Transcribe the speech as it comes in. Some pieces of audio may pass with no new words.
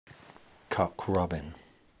Cock Robin.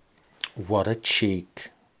 What a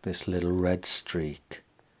cheek, this little red streak.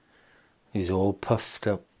 He's all puffed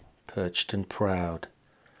up, perched and proud.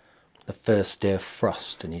 The first day of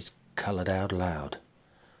frost and he's coloured out loud.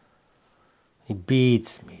 He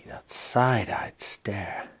beads me that side-eyed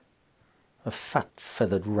stare, a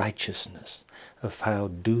fat-feathered righteousness of how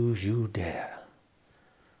do you dare.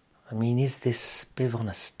 I mean, is this spiv on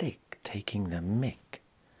a stick taking the mick?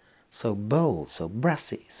 So bold, so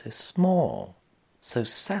brassy, so small, so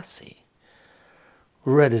sassy.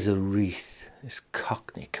 Red as a wreath, this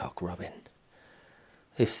Cockney Cock Robin.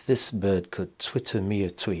 If this bird could twitter me a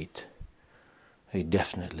tweet, he'd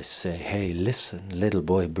definitely say, hey, listen, little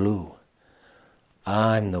boy blue,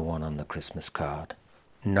 I'm the one on the Christmas card,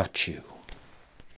 not you.